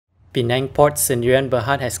Penang Port Sendirian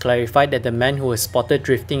Berhad has clarified that the man who was spotted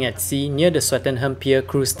drifting at sea near the Swettenham Pier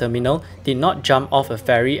cruise terminal did not jump off a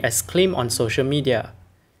ferry as claimed on social media.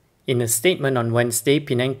 In a statement on Wednesday,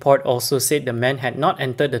 Penang Port also said the man had not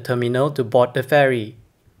entered the terminal to board the ferry.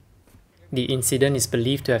 The incident is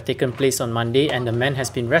believed to have taken place on Monday and the man has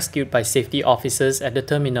been rescued by safety officers at the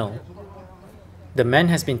terminal. The man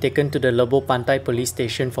has been taken to the Lebo Pantai police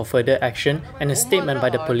station for further action and a statement by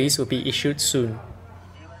the police will be issued soon.